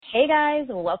Hey guys,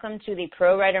 welcome to the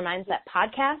Pro Writer Mindset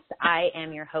podcast. I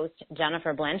am your host,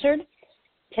 Jennifer Blanchard.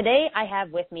 Today I have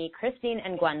with me Christine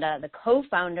and Gwenda, the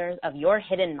co-founders of Your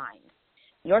Hidden Mind.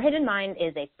 Your Hidden Mind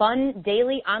is a fun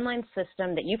daily online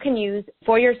system that you can use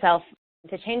for yourself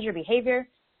to change your behavior,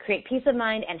 create peace of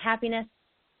mind and happiness.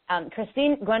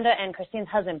 Gwenda and Christine's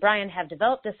husband, Brian, have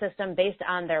developed a system based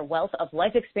on their wealth of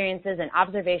life experiences and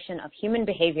observation of human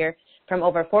behavior from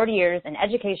over 40 years in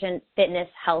education, fitness,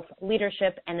 health,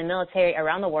 leadership, and the military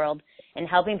around the world, in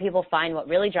helping people find what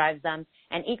really drives them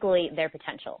and equally their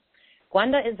potential.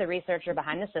 Gwenda is the researcher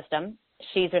behind the system.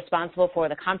 She's responsible for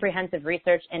the comprehensive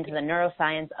research into the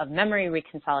neuroscience of memory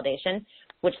reconsolidation,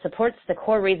 which supports the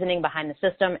core reasoning behind the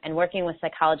system and working with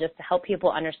psychologists to help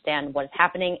people understand what is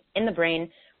happening in the brain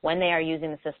when they are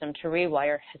using the system to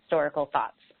rewire historical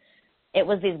thoughts. It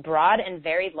was these broad and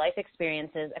varied life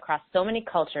experiences across so many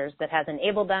cultures that has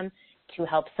enabled them to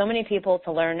help so many people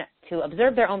to learn to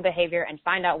observe their own behavior and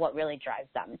find out what really drives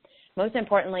them. Most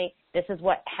importantly, this is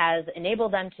what has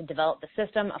enabled them to develop the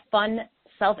system of fun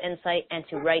self-insight and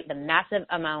to write the massive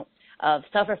amount of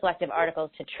self-reflective articles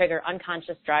to trigger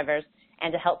unconscious drivers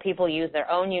and to help people use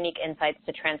their own unique insights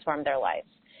to transform their lives.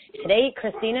 Today,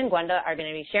 Christine and Gwenda are going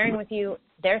to be sharing with you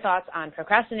their thoughts on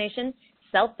procrastination,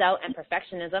 self-doubt, and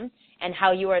perfectionism, and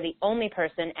how you are the only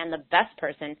person and the best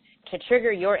person to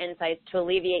trigger your insights to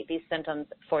alleviate these symptoms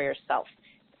for yourself.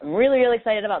 I'm really, really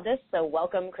excited about this, so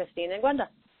welcome, Christine and Gwenda.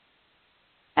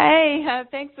 Hey,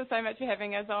 thanks so much for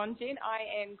having us on, Jen.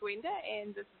 I am Gwenda,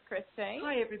 and this is Christine.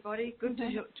 Hi, everybody. Good to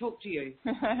talk to you.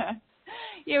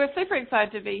 Yeah, we're super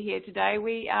excited to be here today.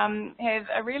 We have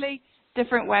a really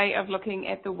different way of looking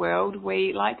at the world.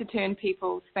 We like to turn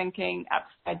people's thinking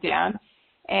upside down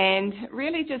and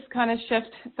really just kind of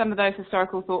shift some of those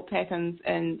historical thought patterns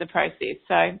in the process.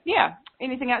 So, yeah,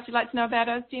 anything else you'd like to know about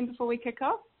us, Jen, before we kick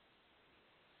off?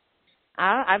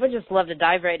 I would just love to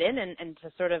dive right in and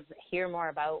to sort of hear more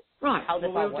about how this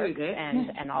all works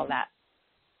and all that.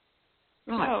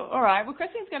 Right. Oh, all right. Well,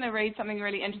 Christine's going to read something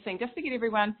really interesting just to get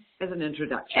everyone... As an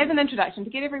introduction, to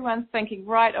get everyone thinking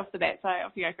right off the bat. So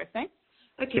off you go, Christine.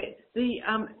 Okay. The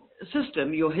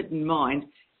system, Your Hidden Mind,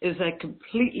 is a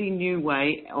completely new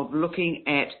way of looking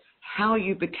at how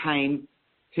you became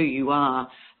who you are.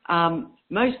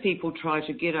 Most people try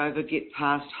to get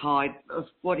past, hide,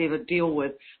 whatever, deal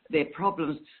with their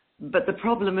problems. But the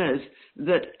problem is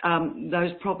that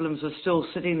those problems are still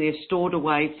sitting there, stored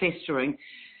away, festering.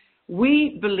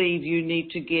 We believe you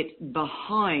need to get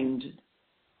behind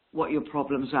what your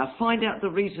problems are. Find out the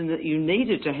reason that you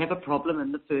needed to have a problem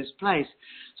in the first place.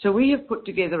 So we have put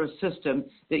together a system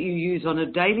that you use on a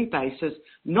daily basis,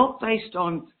 not based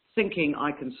on thinking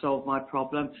I can solve my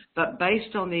problem, but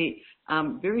based on the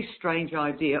very strange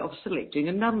idea of selecting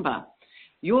a number.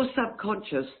 Your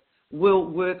subconscious will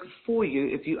work for you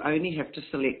if you only have to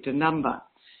select a number.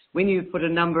 When you put a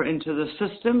number into the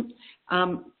system,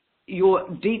 your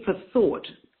deeper thought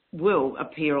will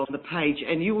appear on the page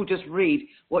and you will just read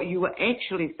what you were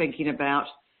actually thinking about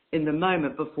in the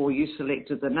moment before you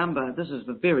selected the number. This is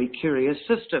a very curious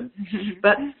system.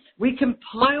 But we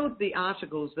compiled the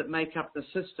articles that make up the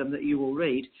system that you will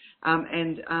read,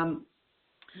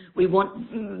 we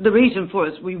want, the reason for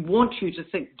it is we want you to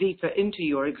think deeper into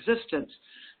your existence.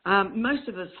 Most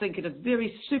of us think in a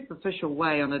very superficial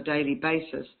way on a daily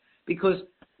basis because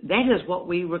that is what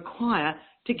we require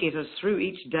to get us through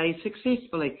each day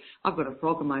successfully. I've got a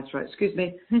frog in my throat, excuse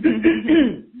me.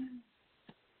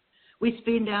 We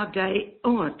spend our day,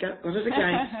 got it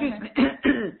again, excuse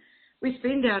me. We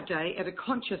spend our day at a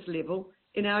conscious level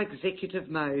in our executive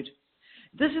mode.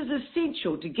 This is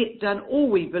essential to get done all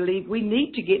we believe we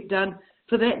need to get done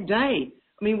for that day.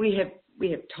 I mean, we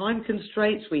have time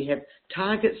constraints, we have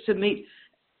targets to meet,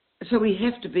 so we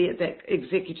have to be at that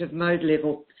executive mode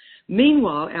level.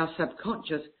 Meanwhile, our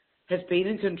subconscious has been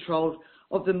in control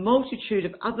of the multitude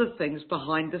of other things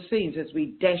behind the scenes as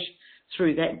we dash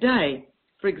through that day.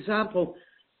 For example,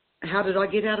 how did I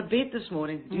get out of bed this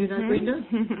morning? Do you know, Gwenda?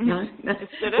 No?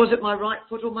 Was it my right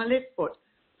foot or my left foot?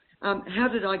 How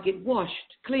did I get washed,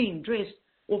 cleaned, dressed,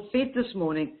 or fed this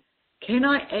morning? Can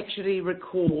I actually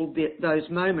recall those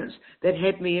moments that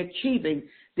had me achieving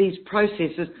these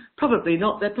processes? Probably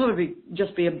not. They'd probably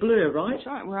just be a blur, right? That's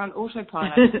right. We're on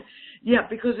autopilot. Yeah,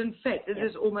 because in fact it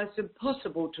is almost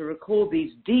impossible to recall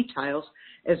these details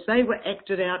as they were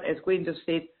acted out, as Gwenda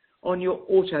said, on your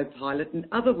autopilot. In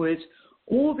other words,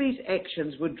 all these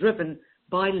actions were driven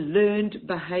by learned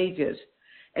behaviours.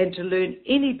 And to learn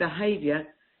any behaviour,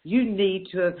 you need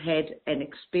to have had an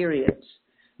experience.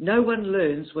 No one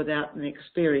learns without an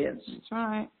experience. That's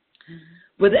right.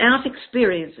 Without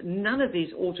experience, none of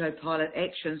these autopilot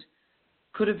actions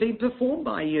could have been performed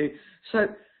by you. So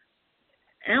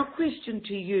our question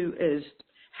to you is,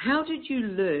 how did you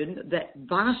learn that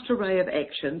vast array of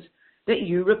actions that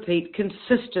you repeat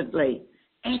consistently,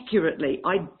 accurately,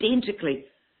 identically,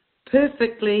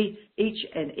 perfectly each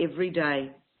and every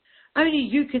day? Only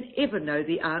you can ever know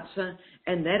the answer,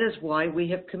 and that is why we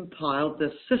have compiled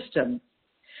this system.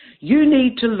 You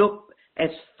need to look as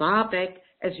far back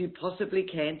as you possibly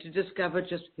can to discover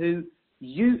just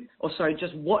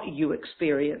just what you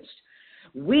experienced,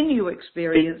 when you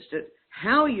experienced it,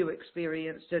 how you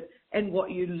experienced it, and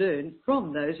what you learned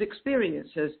from those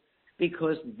experiences,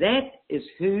 because that is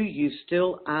who you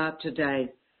still are today.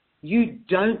 You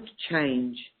don't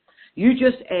change. You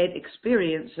just add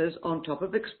experiences on top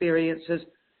of experiences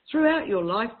throughout your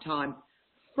lifetime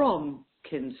from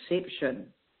conception.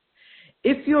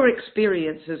 If your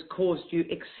experiences caused you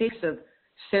excessive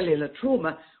cellular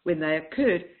trauma when they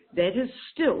occurred, that is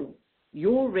still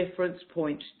your reference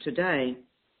point today.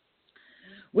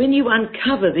 When you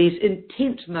uncover these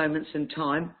intense moments in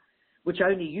time, which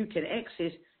only you can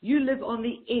access, you live on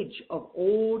the edge of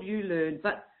all you learn.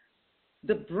 But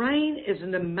the brain is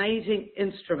an amazing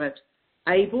instrument,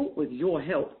 able, with your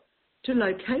help, to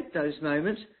locate those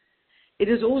moments. It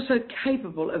is also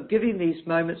capable of giving these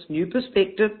moments new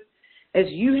perspective, as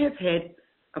you have had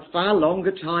a far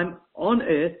longer time on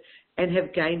Earth and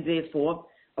have gained, therefore,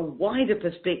 a wider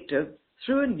perspective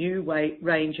through a new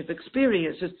range of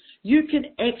experiences. You can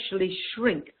actually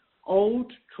shrink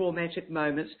old traumatic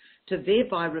moments to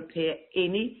thereby repair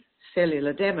any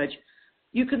cellular damage.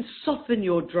 You can soften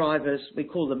your drivers, we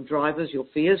call them drivers, your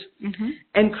fears,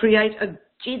 and create a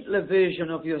gentler version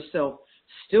of yourself,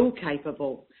 still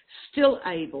capable, still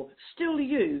able, still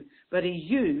you, but a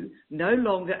you no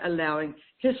longer allowing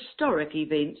historic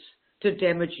events to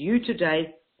damage you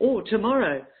today or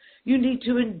tomorrow. You need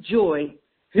to enjoy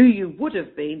who you would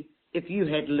have been if you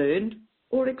had learned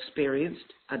or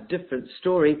experienced a different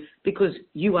story, because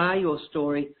you are your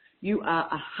story. You are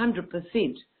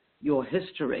 100% your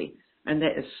history. And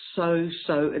that is so,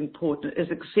 so important, is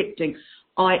accepting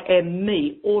I am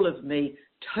me, all of me,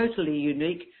 totally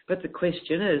unique. But the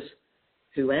question is,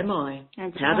 who am I?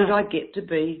 How did I get to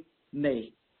be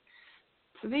me?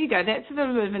 So there you go. That's a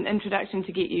little bit of an introduction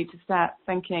to get you to start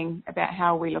thinking about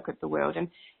how we look at the world. And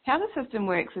how the system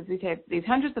works is we have these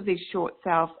hundreds of these short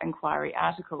self-inquiry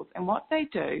articles. And what they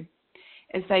do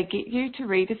is they get you to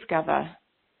rediscover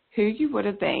who you would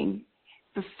have been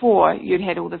before you'd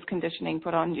had all this conditioning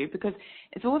put on you, because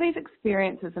it's all these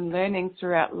experiences and learnings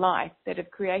throughout life that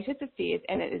have created the fears,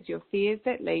 and it is your fears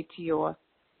that lead to your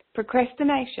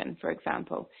procrastination, for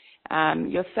example,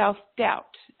 your self-doubt.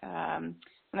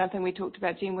 Another thing we talked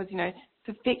about, Jen, was,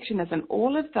 perfectionism.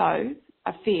 All of those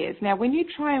are fears. Now, when you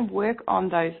try and work on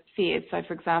those fears, so,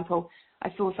 for example,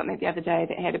 I saw something the other day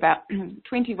that had about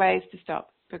 20 ways to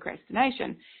stop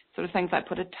procrastination, sort of things like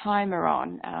put a timer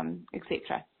on,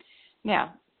 etc.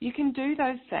 Now, you can do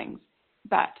those things,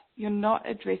 but you're not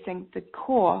addressing the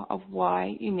core of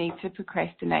why you need to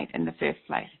procrastinate in the first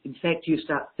place. In fact, you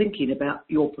start thinking about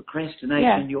your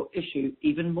procrastination, your issue,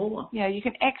 even more. Yeah, you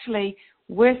can actually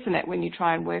worsen it when you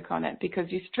try and work on it, because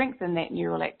you strengthen that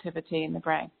neural activity in the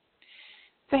brain.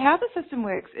 So how the system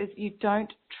works is you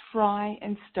don't try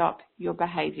and stop your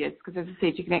behaviours, because, as I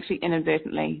said, you can actually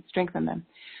inadvertently strengthen them.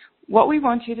 What we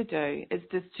want you to do is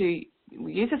just to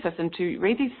use the system to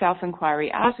read these self-inquiry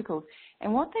articles,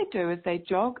 and what they do is they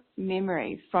jog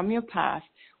memories from your past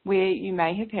where you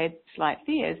may have had slight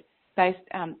fears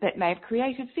that may have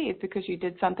created fears because you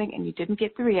did something and you didn't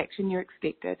get the reaction you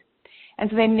expected. And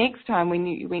so then next time when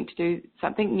you went to do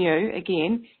something new,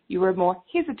 again, you were more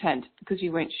hesitant because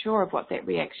you weren't sure of what that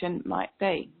reaction might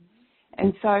be.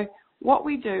 And so what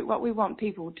we want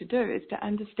people to do is to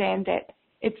understand that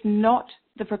it's not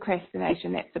the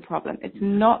procrastination that's the problem. It's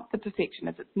not the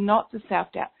perfectionism. It's not the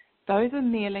self-doubt. Those are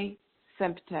merely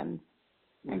symptoms,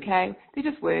 okay?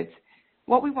 They're just words.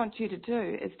 What we want you to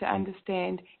do is to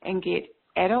understand and get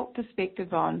adult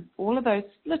perspective on all of those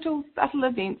little subtle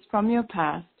events from your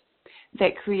past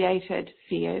that created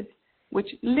fears, which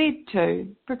led to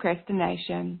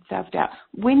procrastination, self-doubt.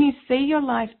 When you see your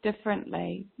life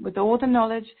differently, with all the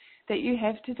knowledge that you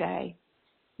have today,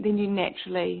 then you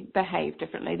naturally behave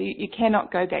differently. You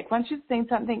cannot go back. Once you've seen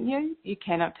something new, you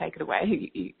cannot take it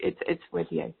away. It's with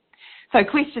you. So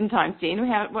question time, Jen.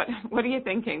 What are you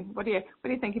thinking? What do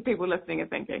you think people listening are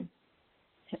thinking?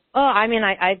 Oh, I mean,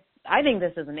 I think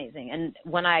this is amazing. And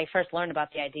when I first learned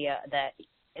about the idea that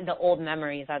the old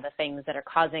memories are the things that are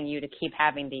causing you to keep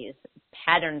having these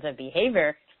patterns of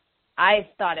behavior, I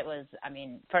thought it was,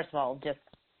 first of all, just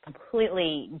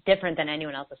completely different than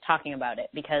anyone else was talking about it,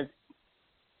 because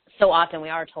so often we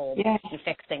are told yeah. you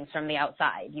fix things from the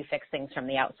outside. You fix things from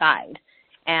the outside.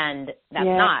 And that's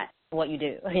yeah. not what you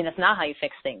do. I mean, that's not how you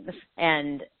fix things.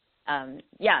 And,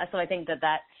 so I think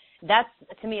that's,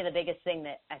 to me, the biggest thing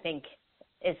that I think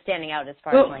is standing out as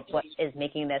far as, like, what is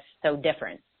making this so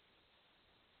different.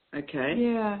 Okay.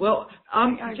 Yeah. Well,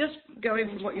 just going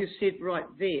from what you said right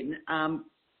then,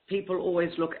 people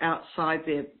always look outside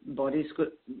their bodies,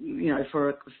 for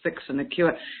a fix and a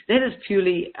cure. That is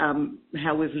purely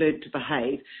how we've learned to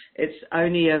behave. It's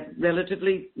only a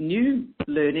relatively new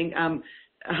learning.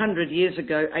 100 years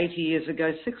ago, 80 years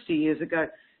ago, 60 years ago,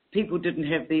 people didn't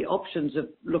have the options of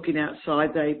looking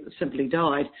outside. They simply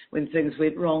died when things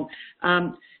went wrong.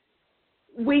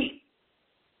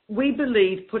 We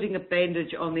believe putting a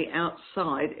bandage on the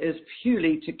outside is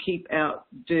purely to keep out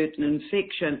dirt and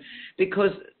infection,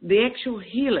 because the actual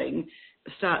healing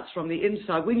starts from the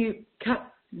inside. When you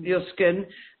cut your skin,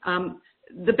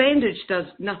 the bandage does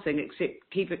nothing except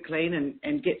keep it clean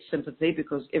and get sympathy,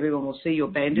 because everyone will see your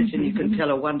bandage and you can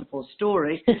tell a wonderful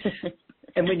story.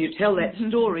 And when you tell that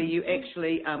story, you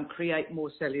actually create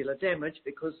more cellular damage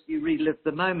because you relive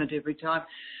the moment every time.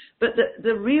 But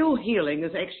the real healing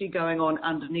is actually going on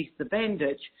underneath the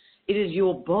bandage. It is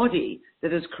your body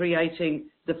that is creating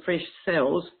the fresh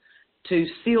cells to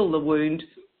seal the wound,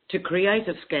 to create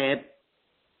a scab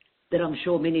that I'm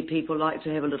sure many people like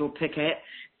to have a little pick at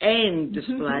and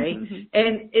display.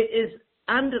 And it is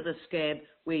under the scab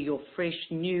where your fresh,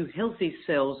 new, healthy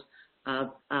cells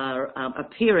are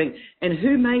appearing. And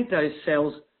who made those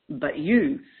cells but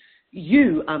you?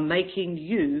 You are making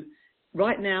you.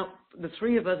 Right now, the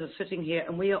three of us are sitting here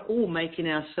and we are all making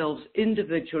ourselves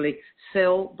individually,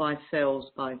 cell by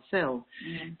cell by cell.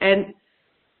 Mm-hmm. And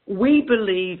we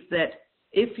believe that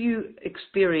if you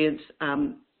experience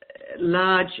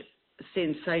large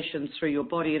sensations through your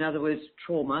body, in other words,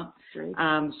 trauma,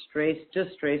 stress,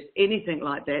 distress, anything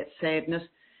like that, sadness,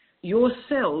 your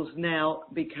cells now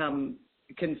become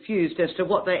confused as to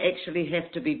what they actually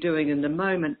have to be doing in the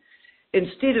moment.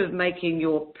 Instead of making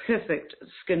your perfect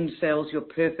skin cells, your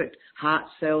perfect heart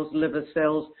cells, liver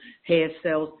cells, hair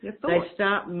cells, they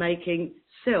start making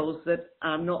cells that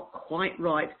are not quite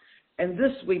right. And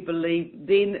this, we believe,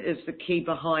 then is the key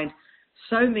behind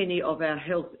so many of our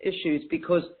health issues,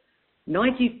 because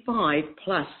 95+%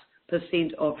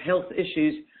 of health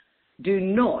issues do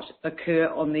not occur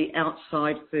on the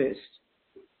outside first.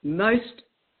 Most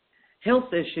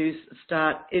health issues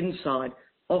start inside,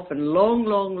 often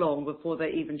long before they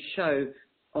even show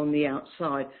on the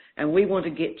outside. And we want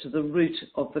to get to the root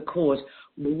of the cause.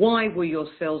 Why were your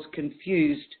cells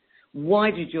confused? Why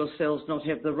did your cells not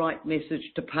have the right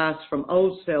message to pass from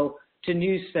old cell to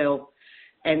new cell,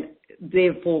 and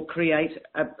therefore create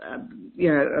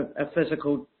a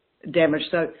physical damage?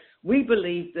 So we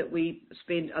believe that we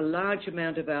spend a large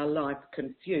amount of our life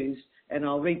confused. And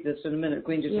I'll read this in a minute.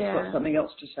 Gwenda just got something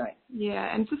else to say.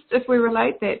 Yeah, and just if we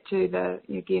relate that to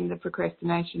the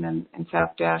procrastination and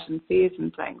self-doubt and fears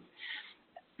and things,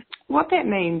 what that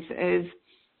means is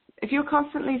if you're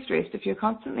constantly stressed, if you're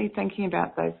constantly thinking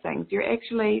about those things, you're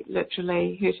actually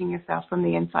literally hurting yourself from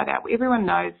the inside out. Everyone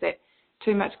knows that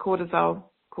too much cortisol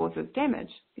causes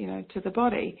damage, to the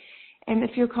body. And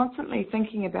if you're constantly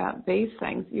thinking about these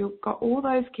things, you've got all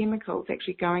those chemicals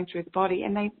actually going through the body,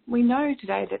 and we know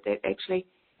today that actually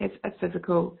has a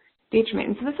physical detriment.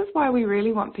 And so this is why we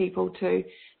really want people to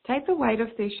take the weight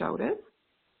off their shoulders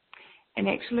and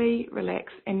actually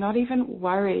relax and not even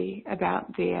worry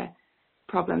about their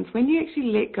problems. When you actually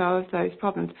let go of those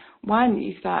problems, one,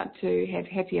 you start to have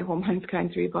happier hormones going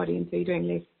through your body, and so you're doing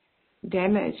less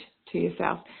damage to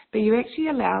yourself, but you actually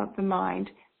allow the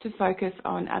mind to focus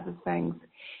on other things.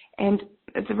 And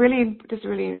it's a really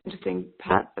interesting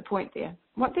the point there.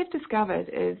 What they've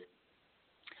discovered is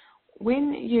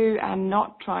when you are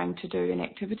not trying to do an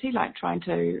activity, like trying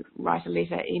to write a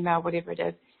letter, email, whatever it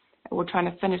is, or trying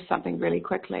to finish something really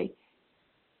quickly,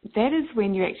 that is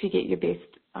when you actually get your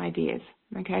best ideas.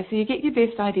 Okay, so you get your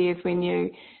best ideas when you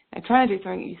are trying to do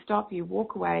something, you stop, you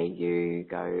walk away, you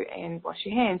go and wash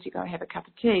your hands, you go and have a cup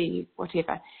of tea,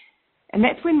 whatever. And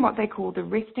that's when what they call the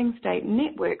resting state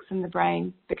networks in the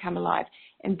brain become alive.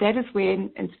 And that is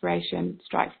when inspiration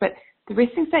strikes. But the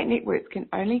resting state networks can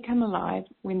only come alive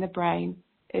when the brain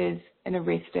is in a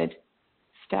rested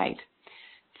state.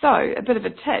 So a bit of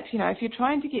a tip, if you're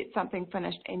trying to get something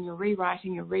finished and you're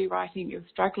rewriting, you're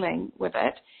struggling with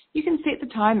it, you can set the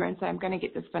timer and say, I'm going to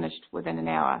get this finished within an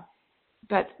hour.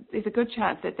 But there's a good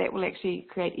chance that will actually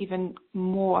create even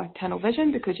more tunnel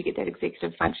vision, because you get that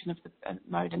executive function of the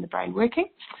mode in the brain working.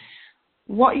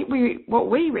 what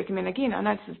we recommend, again, I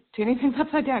know this is turning things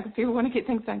upside down because people want to get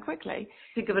things done quickly.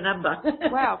 Think of a number.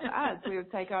 Well, for us, we would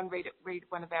say go and read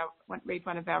one of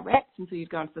our raps, and so you'd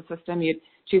go into the system, you'd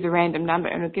choose a random number,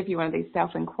 and it'll give you one of these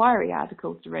self-inquiry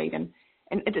articles to read, and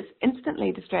it just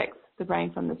instantly distracts the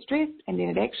brain from the stress, and then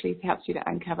it actually helps you to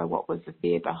uncover what was the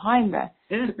fear behind the...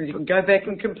 Yeah, you can go back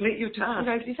and complete your task.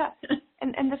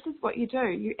 And this is what you do.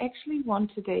 You actually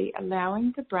want to be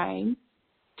allowing the brain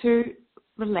to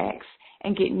relax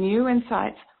and get new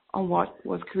insights on what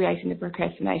was creating the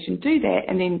procrastination. Do that,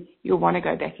 and then you'll want to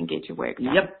go back and get your work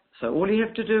done. Yep. So all you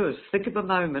have to do is think of a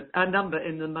number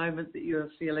in the moment that you're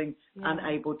feeling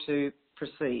unable to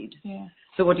proceed. Yeah.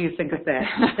 So what do you think of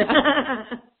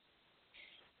that?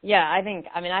 Yeah, I think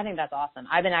that's awesome.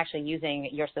 I've been actually using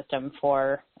your system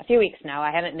for a few weeks now.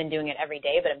 I haven't been doing it every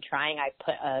day, but I'm trying.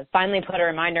 I finally put a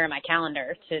reminder in my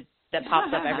calendar that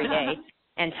pops up every day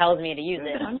and tells me to use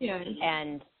it.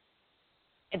 And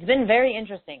it's been very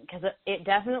interesting because it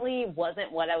definitely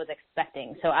wasn't what I was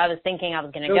expecting. So I was thinking I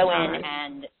was going to go in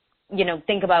and,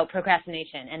 think about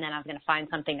procrastination, and then I was going to find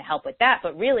something to help with that.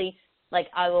 But really,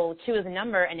 I will choose a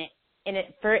number, and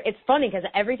it's funny because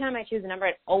every time I choose a number,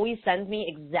 it always sends me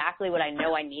exactly what I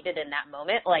know I needed in that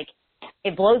moment.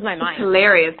 It blows my mind. It's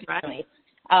hilarious, right?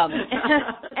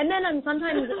 And then I'm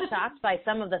sometimes shocked by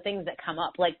some of the things that come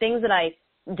up, things that I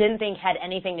didn't think had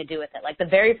anything to do with it. The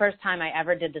very first time I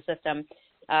ever did the system,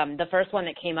 the first one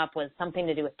that came up was something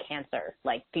to do with cancer,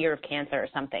 fear of cancer or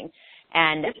something.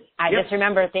 And I just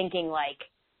remember thinking,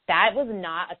 that was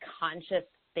not a conscious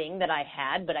thing that I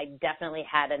had, but I definitely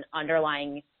had an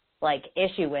underlying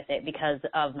issue with it because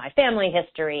of my family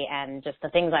history and just the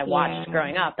things I watched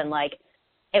growing up. And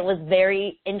it was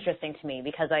very interesting to me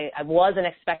because I wasn't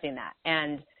expecting that.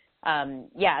 And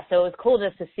so it was cool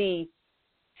just to see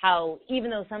how,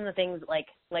 even though some of the things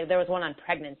there was one on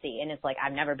pregnancy, and it's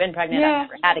I've never been pregnant, I've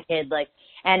never had a kid,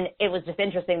 and it was just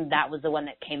interesting that was the one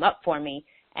that came up for me.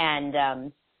 And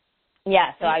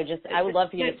so I would love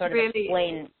for you to sort of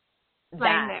explain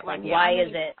that one. Why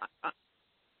is it?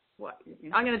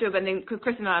 I'm going to do it, but then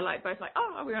Chris and I are both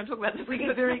we're going to talk about this. We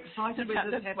get very excited with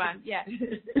this one. Yeah.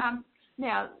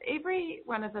 Now, every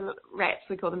one of the RAPs,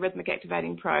 we call them rhythmic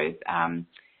activating pros,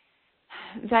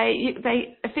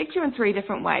 they affect you in three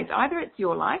different ways. Either it's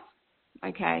your life,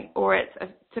 okay, or it's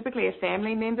typically a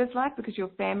family member's life because your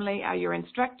family are your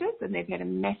instructors and they've had a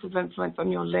massive influence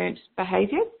on your learnt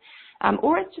behaviours,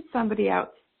 or it's just somebody else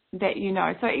that you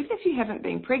know. So even if you haven't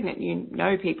been pregnant, you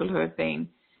know people who have been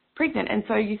pregnant, and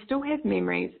so you still have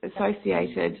memories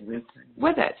associated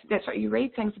with it. That's right, you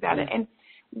read things about it. And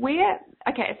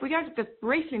if we go just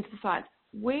briefly into the science,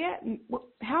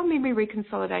 how memory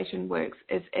reconsolidation works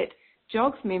is it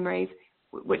jogs memories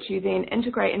which you then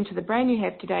integrate into the brain you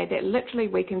have today that literally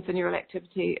weakens the neural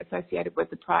activity associated with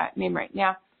the prior memory.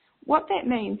 Now, what that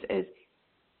means is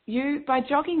by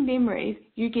jogging memories,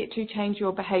 you get to change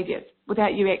your behaviours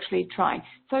without you actually trying.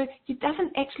 So it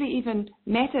doesn't actually even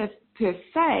matter per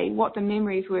se what the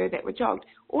memories were that were jogged.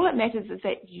 All it matters is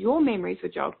that your memories were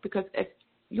jogged, because if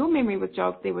your memory was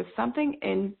jogged, there was something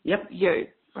in you,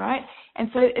 right? And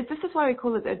so this is why we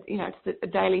call it it's a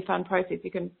daily fun process.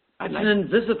 You can... It's an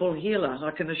invisible healer,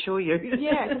 I can assure you.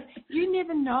 Yeah, 'cause you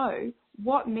never know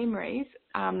what memories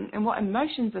and what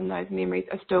emotions in those memories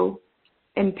are still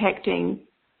impacting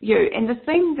you. And the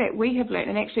thing that we have learned,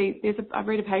 and actually I've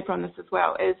read a paper on this as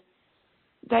well, is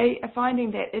they are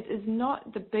finding that it is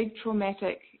not the big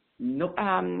traumatic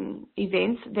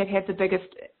events that have the biggest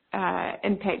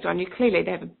impact on you. Clearly they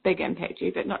have a big impact on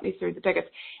you, but not necessarily the biggest.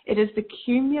 It is the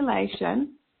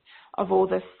accumulation of all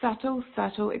the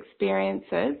subtle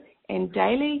experiences and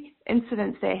daily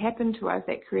incidents that happen to us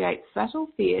that create subtle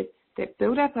fears that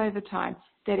build up over time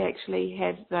that actually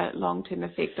have the long-term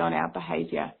effect on our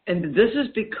behaviour. And this is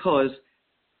because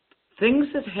things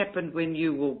that happened when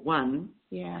you were one,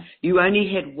 you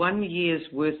only had 1 year's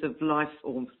worth of life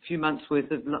or a few months' worth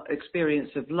of experience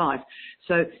of life.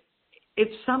 So if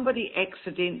somebody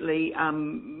accidentally,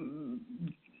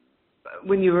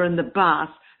 when you were in the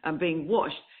bath being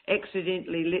washed,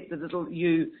 accidentally let the little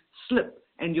you slip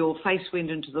and your face went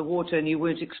into the water and you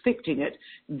weren't expecting it,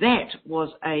 that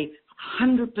was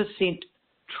 100%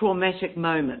 traumatic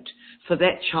moment for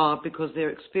that child because their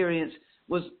experience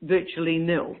was virtually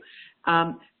nil.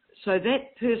 So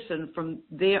that person from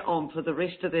there on for the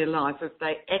rest of their life, if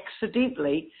they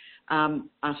accidentally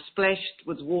are splashed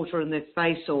with water in their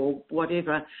face or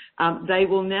whatever, they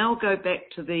will now go back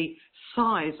to the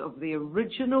size of the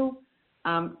original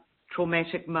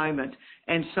traumatic moment.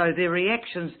 And so their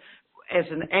reactions as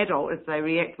an adult, if they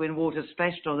react when water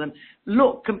splashed on them,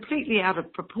 look completely out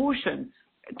of proportion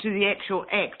to the actual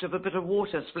act of a bit of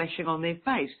water splashing on their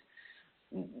face.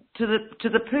 To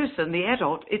the person, the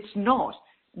adult, it's not.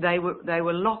 They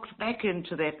were locked back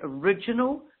into that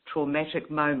original traumatic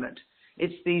moment.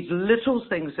 It's these little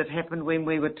things that happened when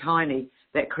we were tiny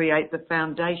that create the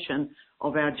foundation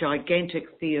of our gigantic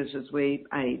fears as we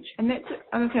age. And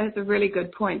that's a really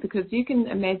good point, because you can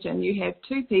imagine you have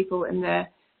two people in the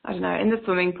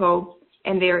swimming pool,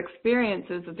 and their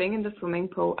experiences of being in the swimming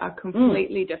pool are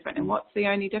completely different. And what's the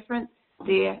only difference?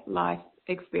 Their life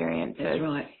experiences. That's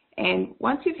right. And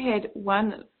once you've had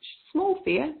one small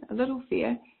fear, a little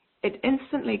fear, it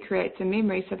instantly creates a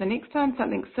memory. So the next time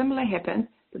something similar happens,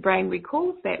 the brain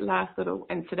recalls that last little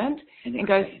incident and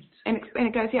goes,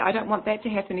 yeah, I don't want that to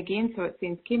happen again. So it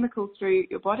sends chemicals through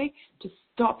your body to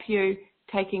stop you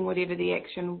taking whatever the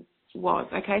action was.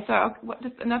 Okay, so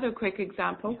just another quick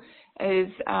example is,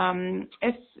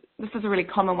 if this is a really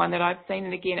common one that I've seen,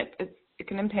 and again, it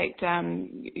can impact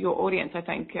your audience, I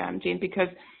think, Jen, because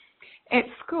at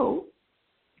school,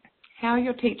 how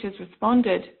your teachers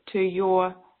responded to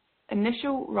your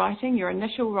initial writing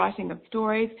of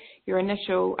stories, your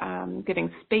initial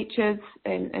giving speeches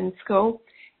in school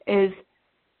is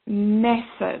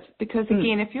massive. Because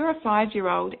again, if you're a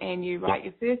 5-year-old and you write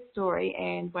your first story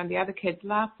and one of the other kids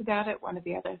laughs about it, one of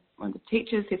the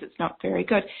teachers says it's not very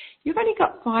good, you've only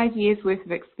got 5 years worth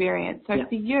of experience. So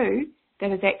for you,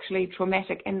 that is actually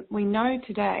traumatic. And we know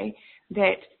today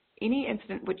that any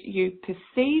incident which you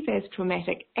perceive as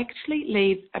traumatic actually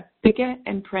leaves a bigger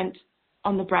imprint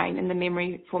on the brain in the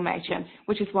memory formation,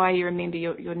 which is why you remember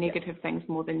your negative things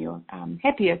more than your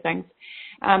happier things.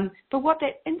 But what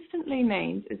that instantly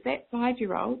means is that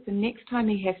 5-year-old, the next time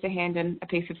he has to hand in a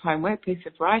piece of homework, piece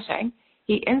of writing,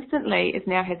 he instantly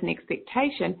now has an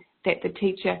expectation that the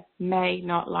teacher may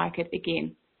not like it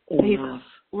again. Or laugh.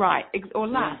 Right, or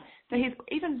laugh. So he's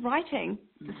even writing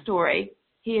the story,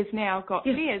 he has now got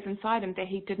fears inside him that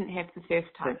he didn't have the first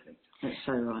time. Perfect. That's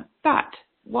so right. But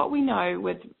what we know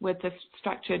with this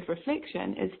structured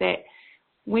reflection is that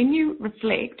when you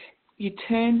reflect, you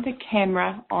turn the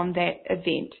camera on that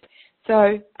event.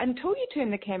 So until you turn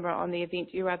the camera on the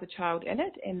event, you are the child in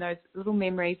it, and those little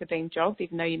memories are being jogged,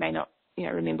 even though you may not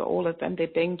remember all of them, they're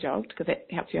being jogged because that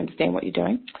helps you understand what you're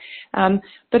doing.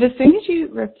 But as soon as you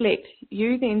reflect,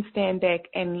 you then stand back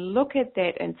and look at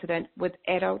that incident with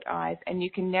adult eyes, and you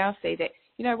can now see that,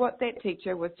 you know what, that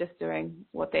teacher was just doing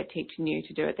what that teacher knew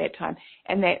to do at that time,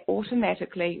 and that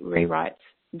automatically rewrites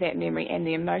that memory and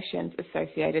the emotions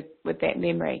associated with that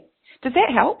memory. Does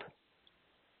that help?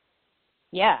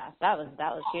 Yeah, that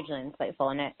was hugely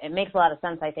insightful, and it makes a lot of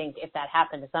sense, I think, if that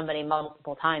happened to somebody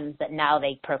multiple times, that now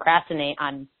they procrastinate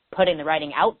on putting the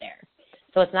writing out there.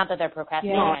 So it's not that they're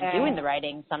procrastinating on doing the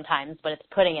writing sometimes, but it's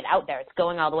putting it out there. It's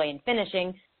going all the way and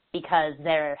finishing because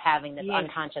they're having this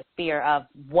unconscious fear of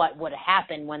what would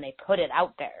happen when they put it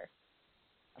out there.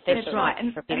 That's right,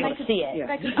 and for people to see it.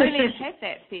 They can only have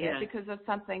that fear because of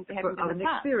something that happened in the an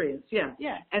past. experience,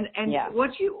 And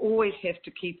what you always have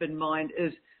to keep in mind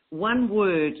is one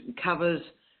word covers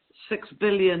 6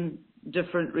 billion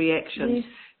different reactions. Yes.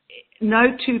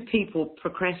 No two people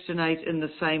procrastinate in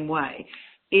the same way.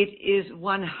 It is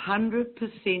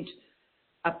 100%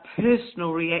 a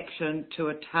personal reaction to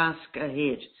a task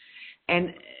ahead.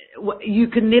 And you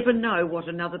can never know what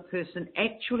another person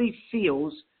actually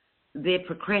feels their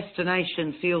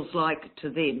procrastination feels like to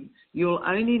them. You'll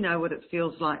only know what it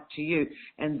feels like to you.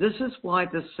 And this is why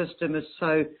this system is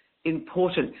so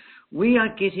important. We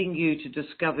are getting you to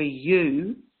discover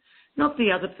you, not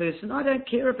the other person. I don't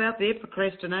care about their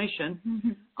procrastination.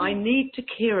 Mm-hmm. I need to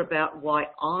care about why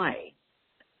I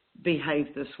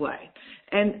behave this way.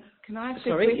 And can I ask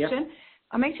a question? Yeah.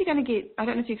 I'm actually going to get, I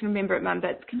don't know if you can remember it, Mum,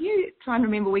 but can you try and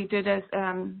remember we did a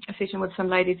session with some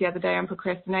ladies the other day on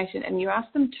procrastination, and you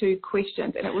asked them 2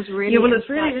 questions, and it was really it's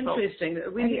really interesting.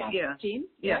 Jen?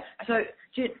 Yeah. So,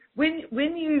 Jen,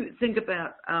 when you think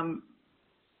about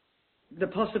the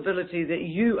possibility that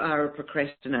you are a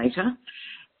procrastinator,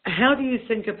 how do you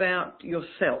think about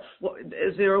yourself?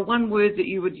 Is there a one word that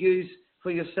you would use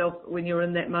for yourself when you're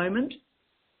in that moment?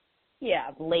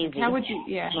 Yeah, lazy. How would you?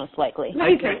 Yeah, most likely.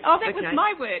 Lazy. Okay. Oh, that was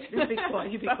my word. You be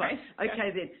quiet. You be quiet. Okay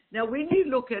then. Now, when you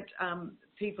look at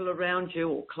people around you,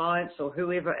 or clients, or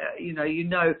whoever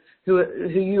who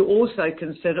you also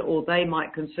consider, or they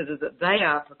might consider that they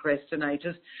are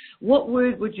procrastinators, what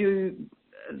word would you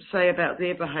say about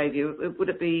their behaviour? Would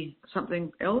it be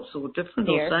something else, or different,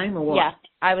 fear. or same, or what? Yeah,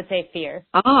 I would say fear.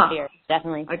 Fear,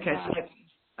 definitely.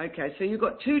 Okay. So you've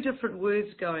got 2 different words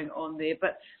going on there,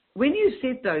 but when you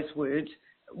said those words,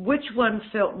 which one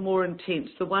felt more intense?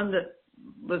 The one that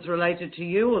was related to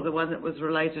you, or the one that was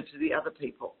related to the other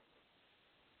people?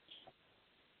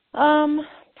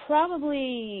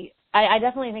 Probably, I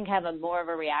definitely think I have more of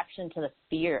a reaction to the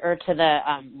fear or to the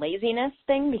laziness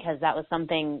thing, because that was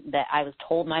something that I was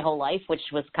told my whole life, which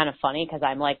was kind of funny because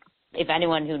I'm like, if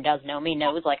anyone who does know me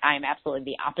knows, like, I am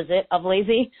absolutely the opposite of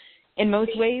lazy in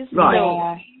most ways.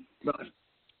 Right. So,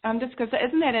 right. Just because,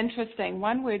 isn't that interesting?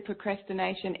 One word,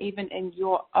 procrastination, even in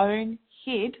your own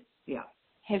head,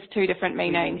 has two different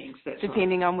meanings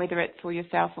depending on whether it's for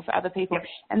yourself or for other people. Yep.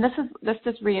 And this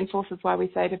just reinforces why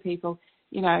we say to people,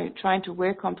 you know, trying to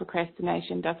work on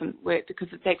procrastination doesn't work, because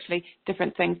it's actually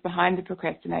different things behind the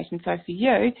procrastination. So for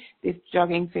you, there's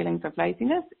jogging feelings of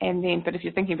laziness, and then, but if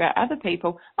you're thinking about other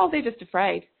people, they're just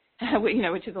afraid, you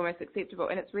know, which is almost acceptable.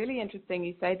 And it's really interesting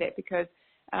you say that, because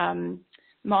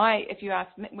if you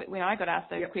ask me, when I got asked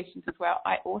those questions as well,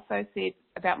 I also said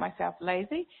about myself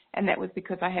lazy, and that was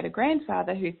because I had a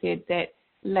grandfather who said that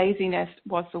laziness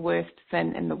was the worst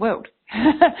sin in the world.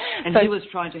 And he was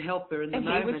trying to help her in the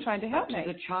moment. He was trying to help me.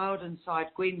 To the child inside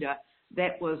Gwenda,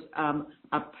 that was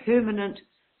a permanent,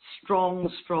 strong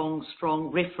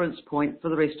reference point for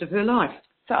the rest of her life.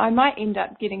 So I might end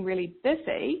up getting really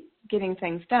busy getting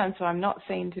things done, so I'm not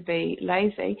seen to be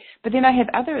lazy. But then I have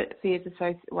other fears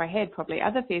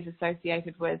other fears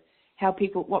associated with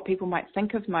what people might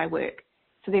think of my work.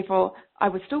 So therefore, I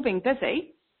was still being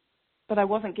busy, but I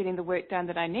wasn't getting the work done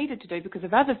that I needed to do because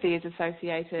of other fears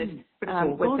associated with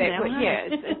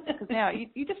that. Because now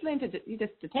you just learn to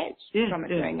detach from it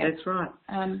doing it. That's right.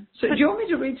 So do you want me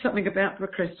to read something about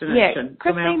procrastination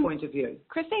from our point of view?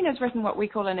 Christine has written what we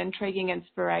call an intriguing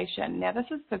inspiration. Now, this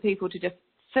is for people to just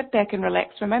sit back and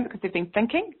relax for a moment, because they've been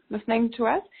thinking, listening to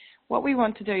us. What we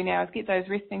want to do now is get those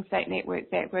resting state networks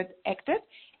active,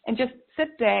 and just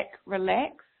sit back,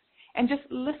 relax, and just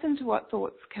listen to what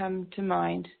thoughts come to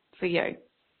mind for you.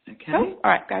 Okay. Cool?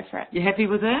 All right, go for it. You happy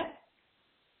with that?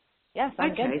 Yes,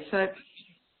 I'm good. Okay, so,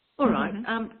 all right.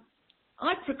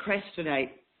 I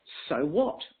procrastinate. So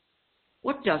what?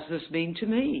 What does this mean to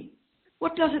me?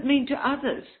 What does it mean to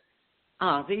others?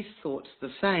 Are these thoughts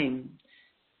the same?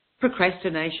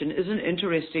 Procrastination is an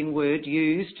interesting word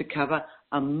used to cover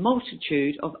a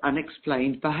multitude of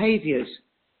unexplained behaviours,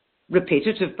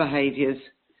 repetitive behaviours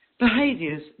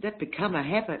that become a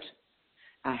habit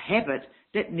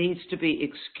that needs to be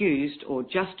excused or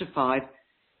justified,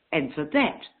 and for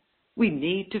that we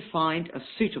need to find a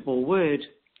suitable word.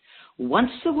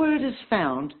 Once the word is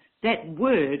found, that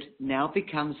word now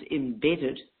becomes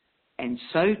embedded, and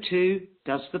so too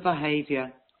does the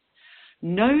behaviour.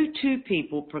 No two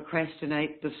people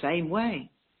procrastinate the same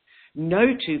way.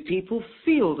 No two people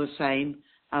feel the same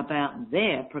about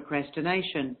their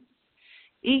procrastination.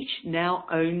 Each now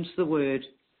owns the word.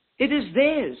 It is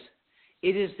theirs.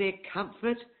 It is their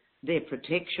comfort, their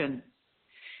protection.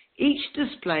 Each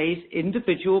displays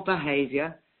individual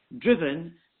behaviour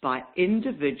driven by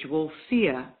individual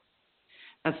fear.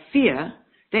 A fear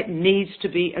that needs to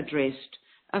be addressed.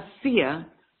 A fear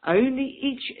only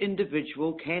each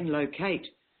individual can locate,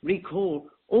 recall,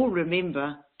 or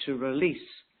remember to release.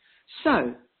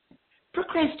 So,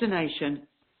 procrastination,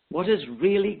 what is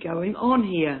really going on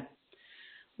here?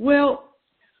 Well,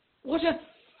 what a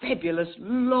fabulous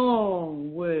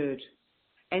long word.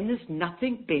 And there's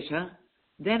nothing better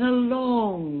than a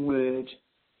long word.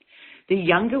 The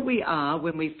younger we are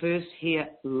when we first hear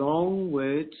long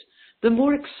words, the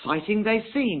more exciting they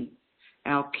seem.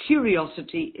 Our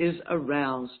curiosity is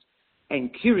aroused,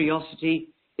 and curiosity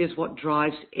is what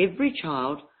drives every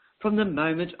child from the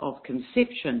moment of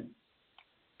conception.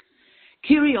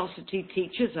 Curiosity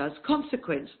teaches us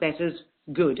consequence, that is,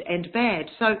 good and bad.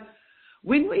 So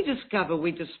when we discover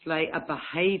we display a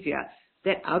behaviour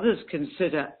that others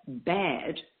consider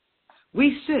bad,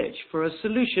 we search for a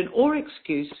solution or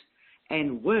excuse,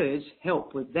 and words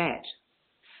help with that.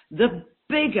 The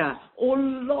bigger or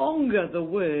longer the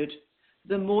word,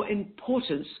 the more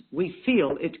importance we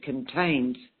feel it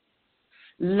contains.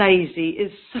 Lazy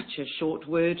is such a short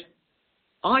word.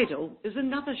 Idle is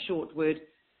another short word,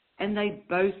 and they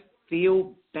both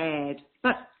feel bad.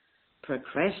 But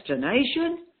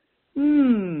procrastination?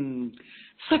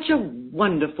 Such a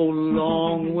wonderful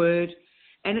long word,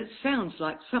 and it sounds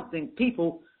like something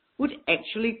people would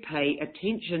actually pay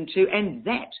attention to, and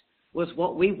that was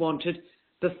what we wanted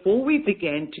before we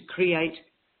began to create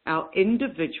our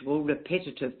individual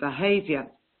repetitive behaviour.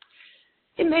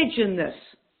 Imagine this.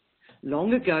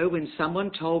 Long ago, when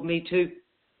someone told me to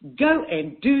go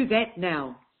and do that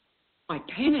now, I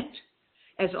panicked,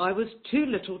 as I was too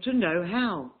little to know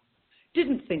how.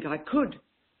 Didn't think I could,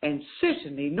 and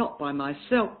certainly not by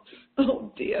myself.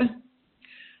 Oh dear.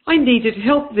 I needed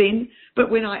help then, but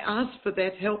when I asked for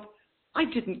that help, I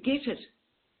didn't get it.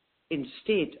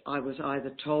 Instead, I was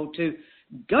either told to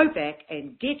go back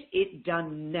and get it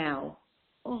done now.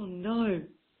 Oh no.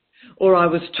 Or I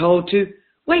was told to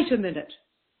wait a minute.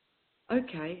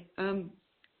 Okay,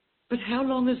 but how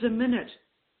long is a minute?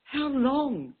 How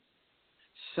long?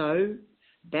 So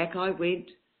back I went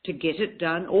to get it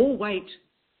done or wait.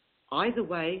 Either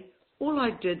way, all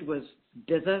I did was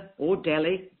dither or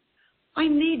dally. I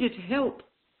needed help.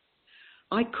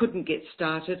 I couldn't get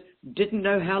started, didn't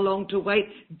know how long to wait,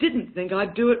 didn't think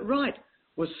I'd do it right,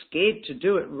 was scared to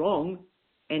do it wrong.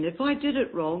 And if I did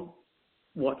it wrong,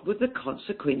 what would the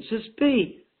consequences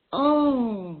be?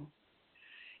 Oh,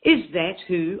 is that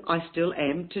who I still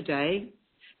am today?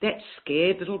 That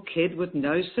scared little kid with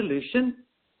no solution?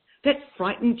 That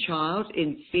frightened child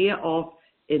in fear of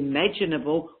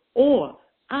imaginable or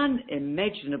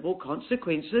unimaginable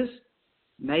consequences?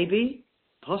 Maybe,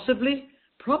 possibly,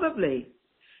 probably.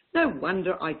 No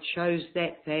wonder I chose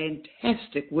that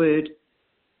fantastic word.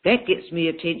 That gets me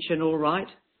attention all right.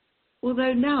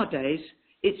 Although nowadays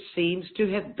it seems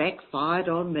to have backfired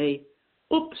on me.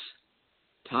 Oops.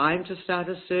 Time to start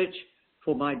a search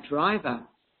for my driver.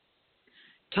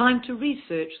 Time to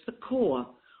research the core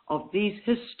of these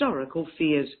historical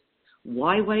fears.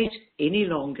 Why wait any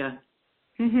longer?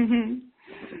 There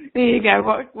you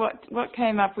go. What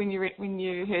came up when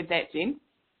you heard that, Jen?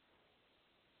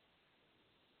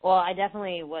 Well, I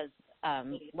definitely was,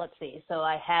 let's see. So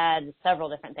I had several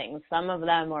different things. Some of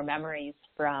them were memories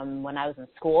from when I was in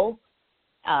school.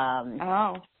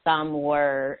 Some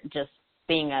were just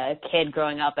being a kid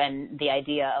growing up and the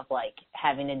idea of like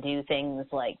having to do things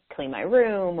like clean my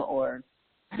room or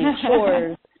do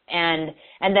chores. and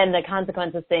then the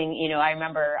consequences thing, you know, I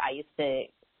remember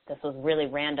this was really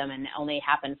random and only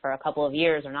happened for a couple of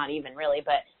years or not even really,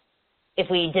 but if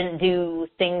we didn't do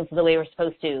things the way we're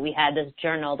supposed to, we had this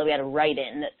journal that we had to write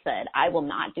in that said, I will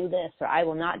not do this or I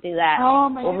will not do that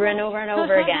over and over and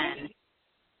over again.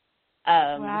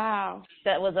 Wow.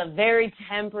 That was a very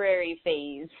temporary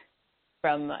phase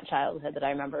from childhood that I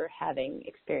remember having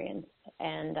experienced.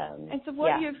 And so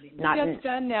what you've just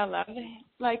done now, love,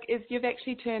 is you've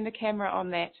actually turned the camera on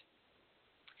that.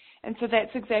 And so that's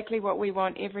exactly what we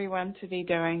want everyone to be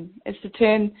doing, is to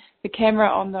turn the camera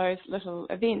on those little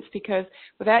events, because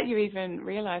without you even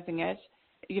realizing it,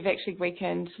 you've actually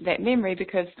weakened that memory,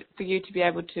 because for you to be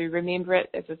able to remember it,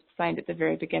 as I explained at the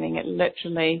very beginning, it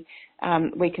literally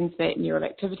weakens that neural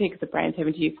activity because the brain's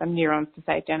having to use some neurons to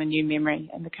save down a new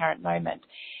memory in the current moment.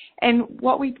 And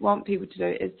what we want people to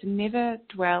do is to never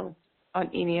dwell on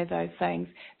any of those things.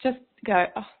 Just go,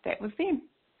 oh, that was them.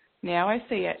 Now I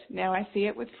see it. Now I see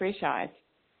it with fresh eyes.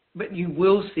 But you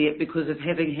will see it because of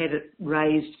having had it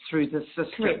raised through the system.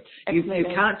 Correct. You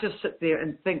can't just sit there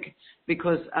and think,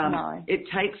 because it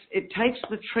takes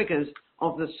the triggers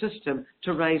of the system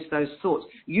to raise those thoughts.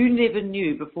 You never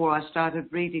knew before I started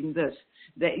reading this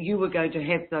that you were going to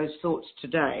have those thoughts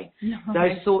today. No.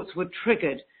 Those thoughts were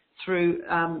triggered through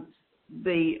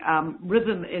the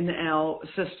rhythm in our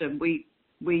system.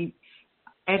 We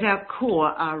at our core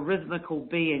are rhythmical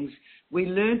beings. We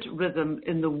learnt rhythm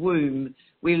in the womb.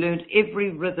 We learnt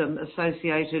every rhythm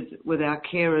associated with our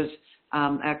carriers'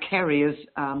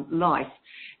 life.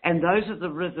 And those are the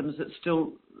rhythms that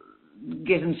still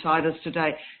get inside us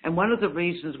today. And one of the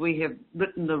reasons we have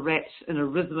written the rats in a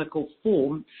rhythmical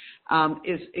form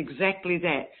is exactly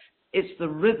that. It's the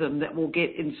rhythm that will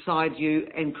get inside you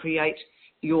and create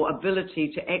your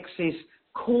ability to access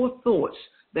core thoughts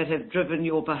that have driven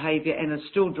your behaviour and are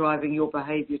still driving your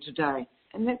behaviour today.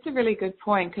 And that's a really good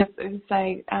point, because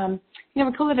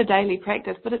we call it a daily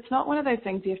practice, but it's not one of those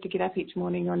things you have to get up each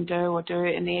morning and do or do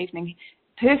it in the evening.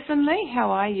 Personally,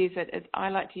 how I use it is I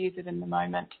like to use it in the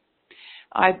moment.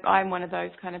 I'm one of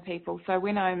those kind of people. So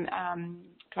when I'm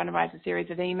trying to write a series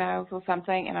of emails or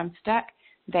something and I'm stuck,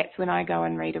 that's when I go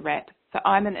and read a rap. So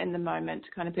I'm an in-the-moment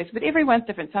kind of person. But everyone's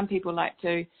different. Some people like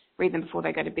to read them before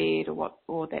they go to bed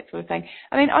or that sort of thing.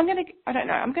 I mean, I'm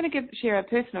going to share a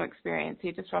personal experience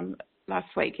here just from last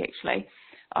week, actually.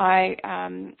 I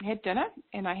had dinner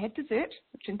and I had dessert,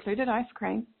 which included ice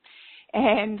cream.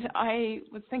 And I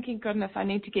was thinking, goodness, I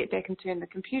need to get back and turn the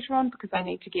computer on because I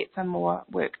need to get some more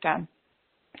work done.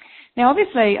 Now,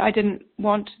 obviously, I didn't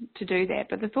want to do that,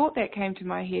 but the thought that came to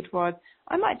my head was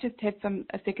I might just have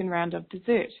a second round of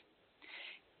dessert.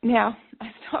 Now, I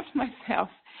stopped myself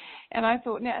and I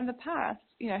thought, now in the past,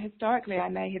 historically I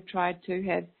may have tried to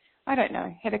have,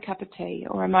 had a cup of tea,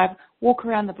 or I might walk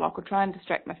around the block or try and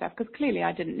distract myself, because clearly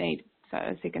I didn't need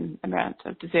a second round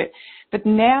of dessert. But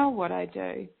now what I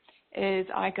do is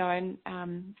I go into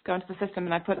the system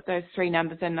and I put those 3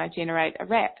 numbers in and I generate a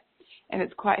rap. And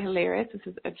it's quite hilarious. This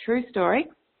is a true story.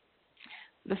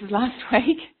 This is last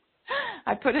week.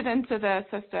 I put it into the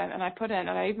system, and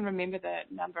I even remember the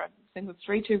number. I think it was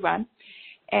 321,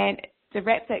 and the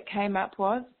rap that came up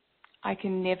was, I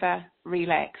can never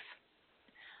relax.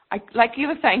 Like you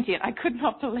were saying, Jen, I could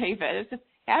not believe it. It's just,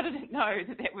 how did it know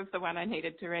that was the one I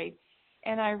needed to read?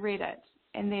 And I read it.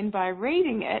 And then by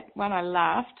reading it, one, I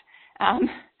laughed,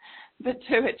 but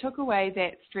two, it took away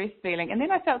that stress feeling. And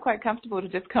then I felt quite comfortable to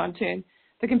just go and turn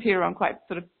the computer on quite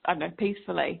sort of, I don't know,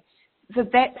 peacefully. So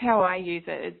that's how I use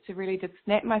it, is to really just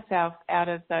snap myself out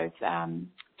of those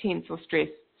tense or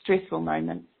stressful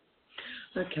moments.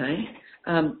 Okay.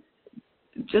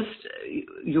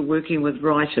 You're working with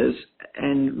writers,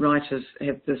 and writers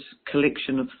have this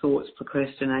collection of thoughts: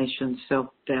 procrastination,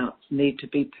 self-doubt, need to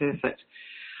be perfect.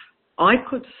 I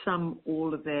could sum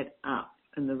all of that up,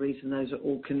 and the reason those are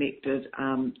all connected,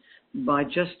 by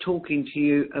just talking to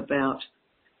you about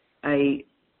a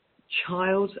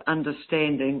child's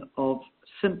understanding of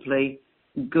simply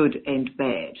good and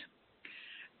bad.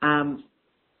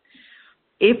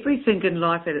 Everything in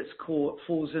life at its core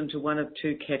falls into one of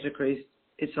two categories.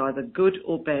 It's either good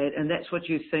or bad, and that's what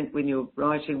you think when you're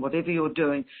writing. Whatever you're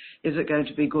doing, is it going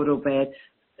to be good or bad?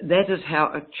 That is how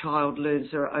a child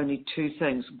learns. There are only two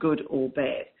things, good or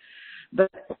bad. But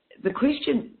the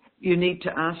question you need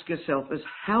to ask yourself is,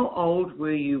 how old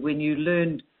were you when you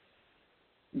learned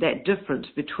that difference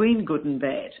between good and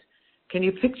bad? Can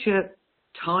you picture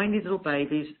tiny little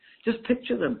babies? Just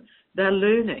picture them. They're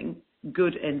learning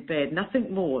good and bad,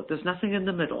 nothing more. There's nothing in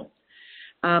the middle.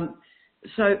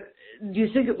 So do you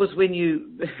think it was when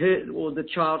you heard, or the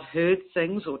child heard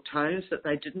things or tones that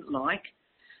they didn't like,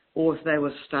 or if they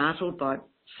were startled by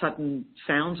sudden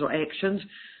sounds or actions,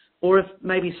 or if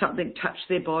maybe something touched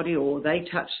their body, or they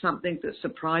touched something that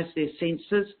surprised their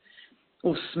senses,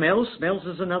 or smells? Smells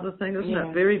is another thing, isn't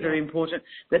it? Very, very important.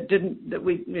 They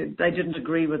didn't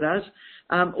agree with us,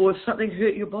 or if something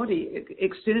hurt your body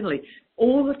externally.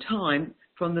 All the time,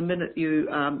 from the minute you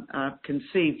are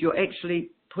conceived, you're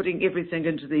actually putting everything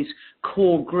into these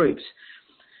core groups.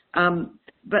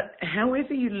 But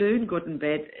however you learn good and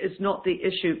bad is not the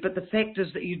issue, but the fact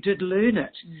is that you did learn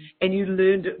it, and you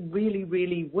learned it really,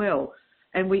 really well.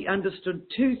 And we understood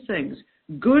two things.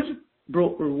 Good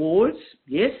brought rewards,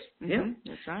 yes,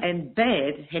 that's right. And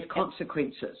bad had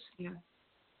consequences.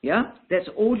 Yeah, that's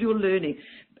all you're learning.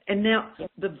 And now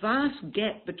the vast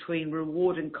gap between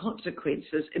reward and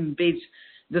consequences embeds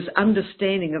this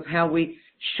understanding of how we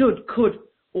should, could,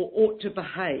 or ought to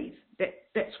behave.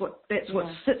 That's what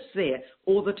sits there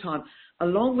all the time,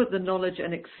 along with the knowledge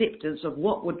and acceptance of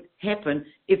what would happen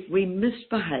if we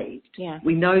misbehaved.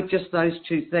 We know just those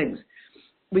two things.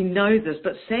 We know this,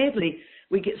 but sadly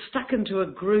we get stuck into a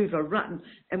groove, a rut,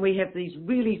 and we have these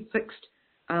really fixed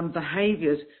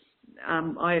behaviours.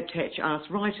 I attach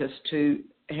arthritis to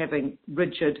having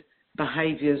rigid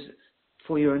behaviours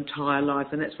for your entire life,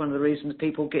 and that's one of the reasons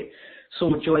people get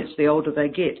sore joints the older they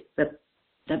get.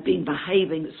 They've been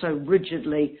behaving so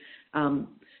rigidly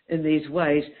in these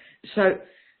ways. So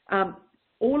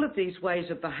all of these ways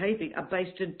of behaving are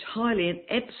based entirely and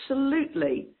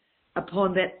absolutely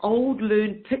upon that old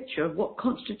learned picture of what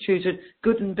constituted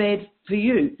good and bad for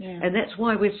you. And that's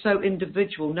why we're so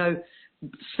individual. No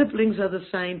siblings are the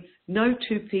same. No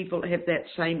two people have that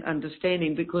same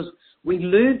understanding, because we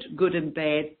learned good and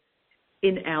bad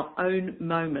in our own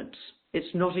moments.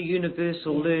 It's not a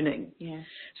universal learning.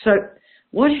 So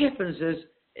what happens is,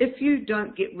 if you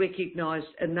don't get recognised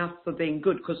enough for being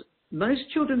good, because most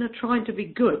children are trying to be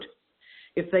good,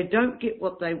 if they don't get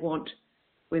what they want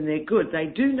when they're good, they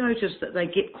do notice that they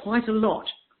get quite a lot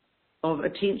of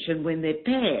attention when they're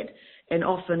bad, and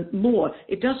often more.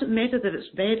 It doesn't matter that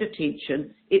it's bad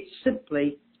attention, it's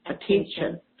simply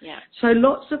attention. So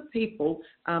lots of people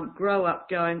grow up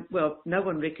going, well, no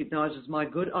one recognises my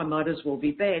good, I might as well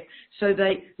be bad. So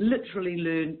they literally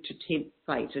learn to tempt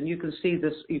fate. And you can see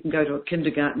this, you can go to a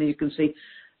kindergarten and you can see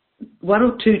one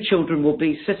or two children will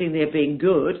be sitting there being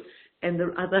good, and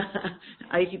the other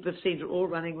 80% are all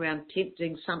running around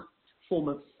tempting some form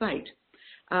of fate.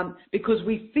 Because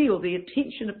we feel the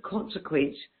attention of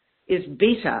consequence is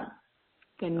better.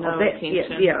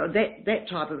 That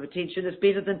type of attention is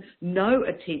better than no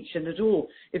attention at all.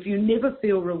 If you never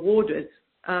feel rewarded,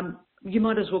 you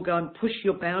might as well go and push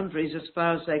your boundaries as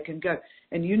far as they can go.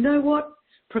 And you know what?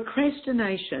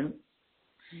 Procrastination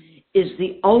is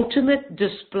the ultimate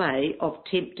display of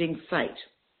tempting fate.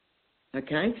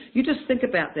 Okay? You just think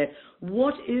about that.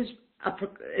 What is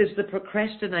the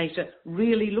procrastinator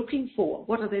really looking for?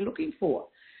 What are they looking for?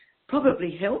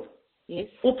 Probably help. Yes.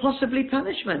 Or possibly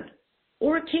punishment.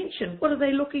 Or attention. What are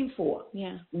they looking for?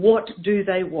 What do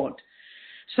they want?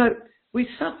 So we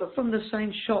suffer from the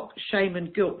same shock, shame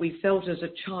and guilt we felt as a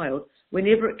child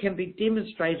whenever it can be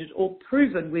demonstrated or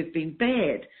proven we've been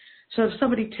bad. So if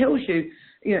somebody tells you,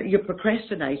 you're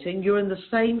procrastinating, you're in the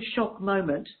same shock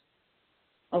moment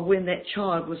of when that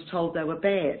child was told they were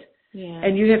bad. Yeah.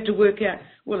 And you have to work out,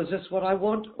 well, is this what I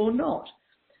want or not?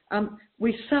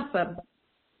 We suffer,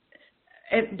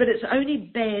 but it's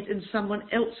only bad in someone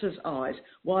else's eyes,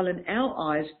 while in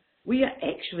our eyes, we are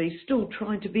actually still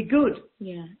trying to be good.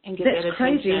 Yeah, and get That's that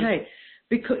crazy, attention. hey?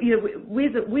 Because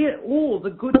we're all the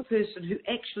good person who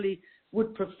actually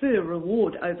would prefer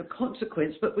reward over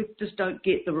consequence, but we just don't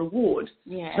get the reward.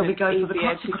 Yeah, so we go for the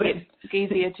consequence.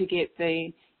 Easier to get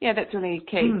the, that's really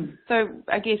key. So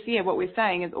I guess, what we're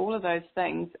saying is all of those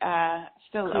things are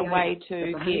still a way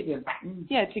to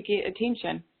get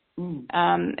attention.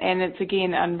 And it's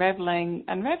again unraveling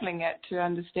it to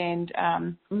understand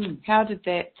how did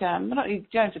that, you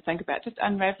don't have to think about it, just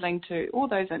unraveling to all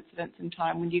those incidents in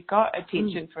time when you got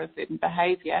attention for a certain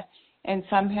behaviour, and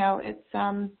somehow it's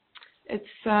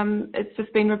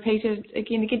just been repeated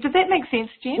again and again. Does that make sense,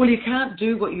 Jen? Well, you can't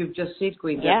do what you've just said,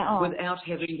 Gwenda, without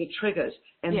having the triggers.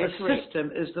 And the correct.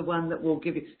 system is the one that will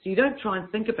give you. So you don't try and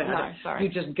think about it. Sorry. You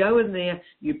just go in there,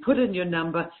 you put in your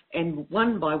number, and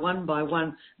one by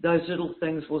one, those little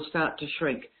things will start to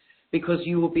shrink, because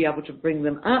you will be able to bring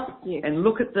them up and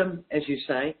look at them, as you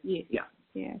say.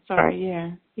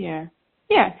 Sorry.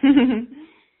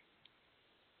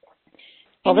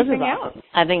 Well, this is Anything awesome. else?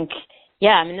 I think,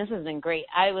 this has been great.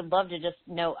 I would love to just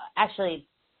know, actually,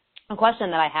 a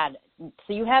question that I had.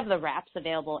 So you have the raps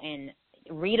available in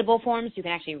readable forms, you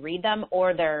can actually read them,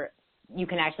 or you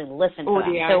can actually listen to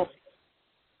them. So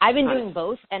I've been doing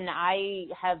both, and I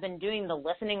have been doing the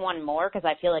listening one more because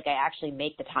I feel like I actually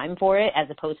make the time for it as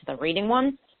opposed to the reading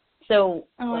one. So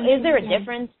is there a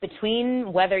difference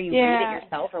between whether you read it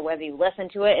yourself or whether you listen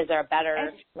to it? Is there a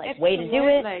better way to do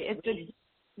it?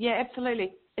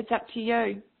 Absolutely. It's up to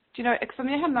you. Do you know, because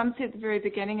how Mum said at the very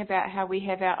beginning about how we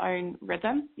have our own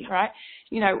rhythm, right?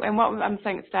 And what I'm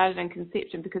saying, it started in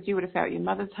conception, because you would have felt your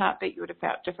mother's heartbeat, you would have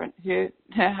felt different, her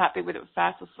heartbeat, whether it was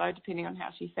fast or slow, depending on how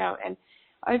she felt. And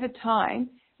over time,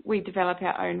 we develop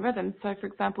our own rhythm. So, for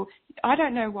example, I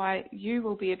don't know why you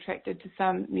will be attracted to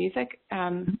some music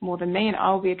more than me, and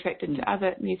I'll be attracted to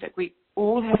other music. We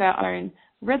all have our own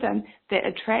rhythm that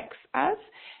attracts us.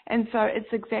 And so it's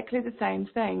exactly the same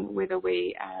thing, whether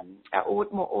we are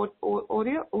more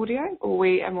audio or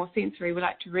we are more sensory, we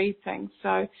like to read things.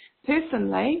 So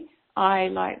personally, I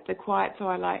like the quiet, so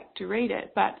I like to read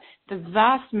it. But the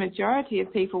vast majority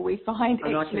of people we find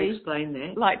I can explain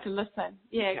that. Like to listen.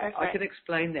 Yeah, go for I can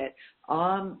explain that.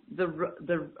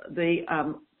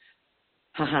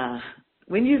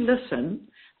 When you listen,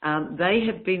 they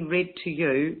have been read to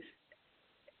you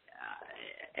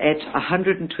at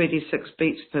 126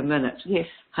 beats per minute. Yes.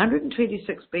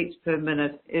 126 beats per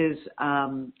minute is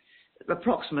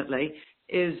approximately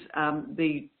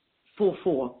the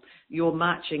 4/4, your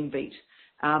marching beat.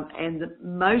 And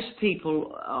most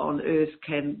people on earth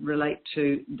can relate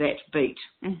to that beat.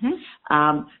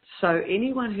 So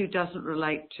anyone who doesn't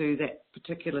relate to that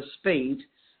particular speed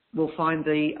will find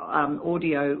the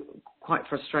audio quite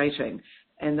frustrating,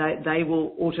 and they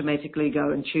will automatically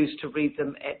go and choose to read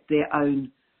them at their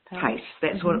own pace.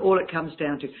 That's what all it comes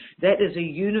down to. That is a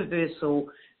universally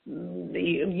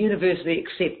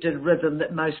accepted rhythm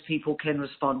that most people can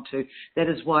respond to. That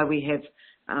is why we have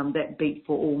that beat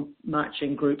for all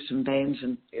marching groups and bands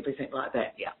and everything like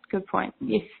that. Yeah. Good point.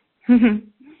 Yes.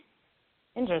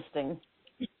 Interesting.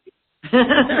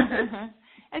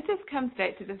 It just comes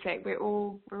back to the fact we're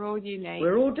all unique.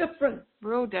 We're all different.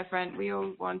 We're all different. We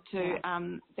all want to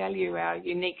value our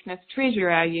uniqueness, treasure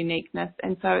our uniqueness,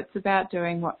 and so it's about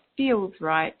doing what feels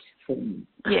right. For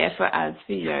us,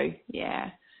 for you. Yeah.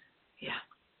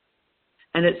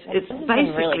 And it's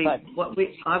basically really what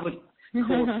I would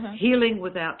call healing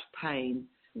without pain.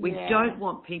 We don't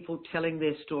want people telling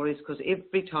their stories, because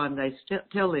every time they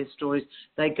tell their stories,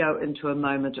 they go into a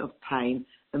moment of pain,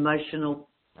 emotional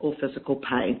or physical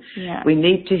pain. Yeah. We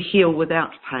need to heal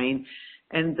without pain,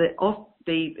 and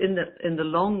in the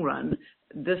long run,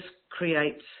 this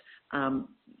creates an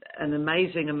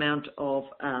amazing amount of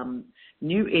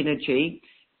new energy.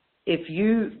 If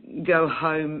you go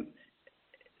home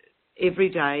every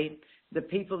day, the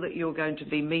people that you're going to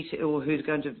be meeting, or who's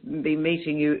going to be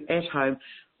meeting you at home,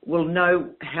 will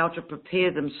know how to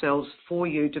prepare themselves for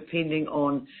you, depending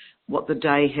on what the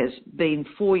day has been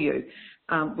for you.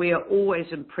 We are always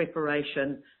in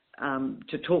preparation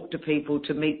to talk to people,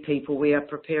 to meet people. We are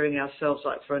preparing ourselves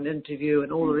like for an interview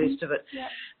and all the rest of it.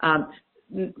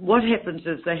 What happens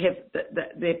is they have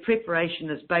their preparation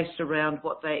is based around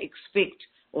what they expect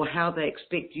or how they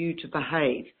expect you to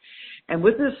behave. And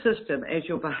with this system, as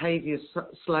your behaviours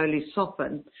slowly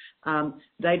soften,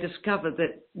 they discover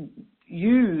that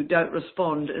you don't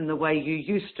respond in the way you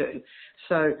used to.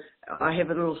 So I have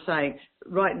a little saying,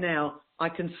 right now, I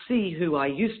can see who I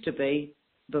used to be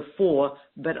before,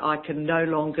 but I can no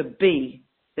longer be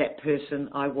that person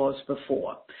I was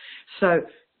before. So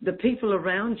the people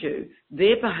around you,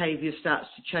 their behaviour starts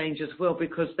to change as well,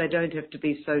 because they don't have to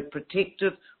be so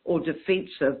protective or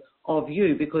defensive of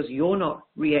you, because you're not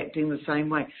reacting the same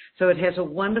way. So it has a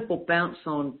wonderful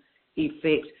bounce-on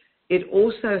effect. It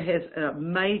also has a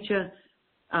major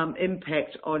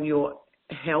impact on your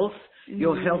health.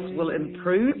 Your health will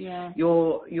improve. Yeah.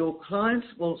 Your clients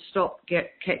will stop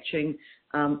catching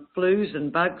flus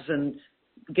and bugs and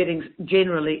getting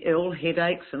generally ill,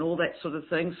 headaches and all that sort of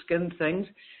thing, skin things.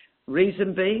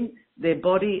 Reason being, their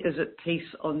body is at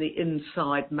peace on the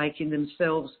inside, making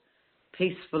themselves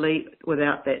peacefully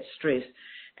without that stress.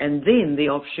 And then the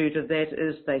offshoot of that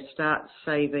is they start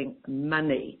saving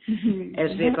money.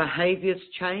 As their behaviours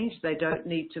change, they don't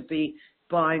need to be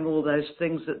buying all those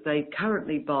things that they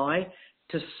currently buy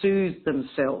to soothe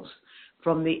themselves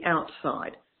from the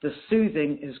outside. The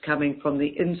soothing is coming from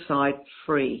the inside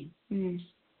free. There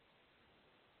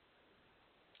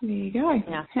you go.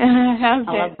 Yeah. How's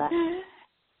I love that.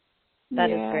 That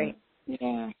is great.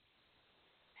 Yeah.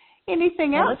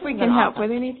 Anything else we can help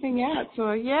with? Anything else?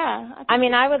 Or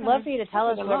I would love for you to tell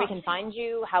us where we can find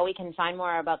you, how we can find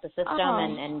more about the system,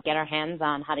 and get our hands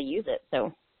on how to use it.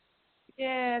 So.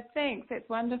 Yeah, thanks. That's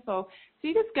wonderful. So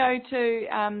you just go to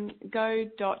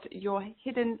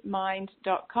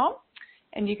go.yourhiddenmind.com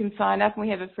and you can sign up, and we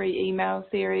have a free email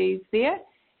series there.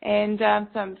 And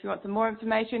if you want some more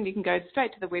information, you can go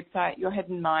straight to the website,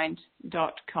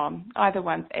 yourhiddenmind.com. Either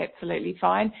one's absolutely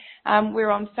fine. We're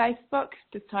on Facebook.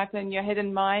 Just type in Your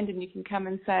Hidden Mind and you can come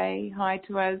and say hi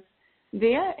to us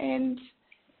there. And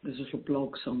there's little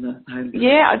blogs on the homepage.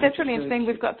 Yeah, that's really interesting.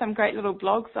 We've got some great little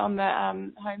blogs on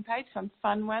the homepage, some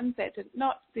fun ones that they're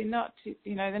not the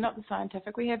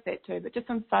scientific. We have that too, but just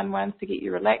some fun ones to get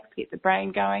you relaxed, get the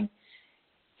brain going.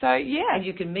 So, yeah. And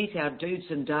you can meet our dudes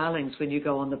and darlings when you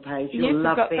go on the page. You'll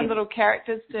love them. We've got some little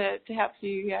characters to help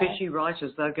you. Fishy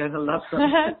writers, they're going to love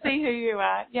them. See who you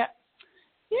are. Yeah.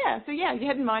 Yeah, so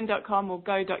yourhiddenmind.com or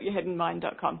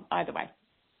go.yourhiddenmind.com, either way.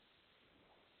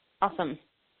 Awesome.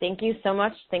 Thank you so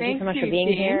much. Thank you so much for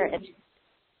being here. It's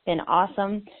been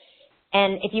awesome.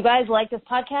 And if you guys like this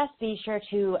podcast, be sure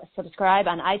to subscribe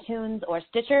on iTunes or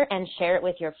Stitcher and share it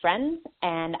with your friends.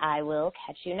 And I will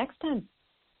catch you next time.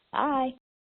 Bye.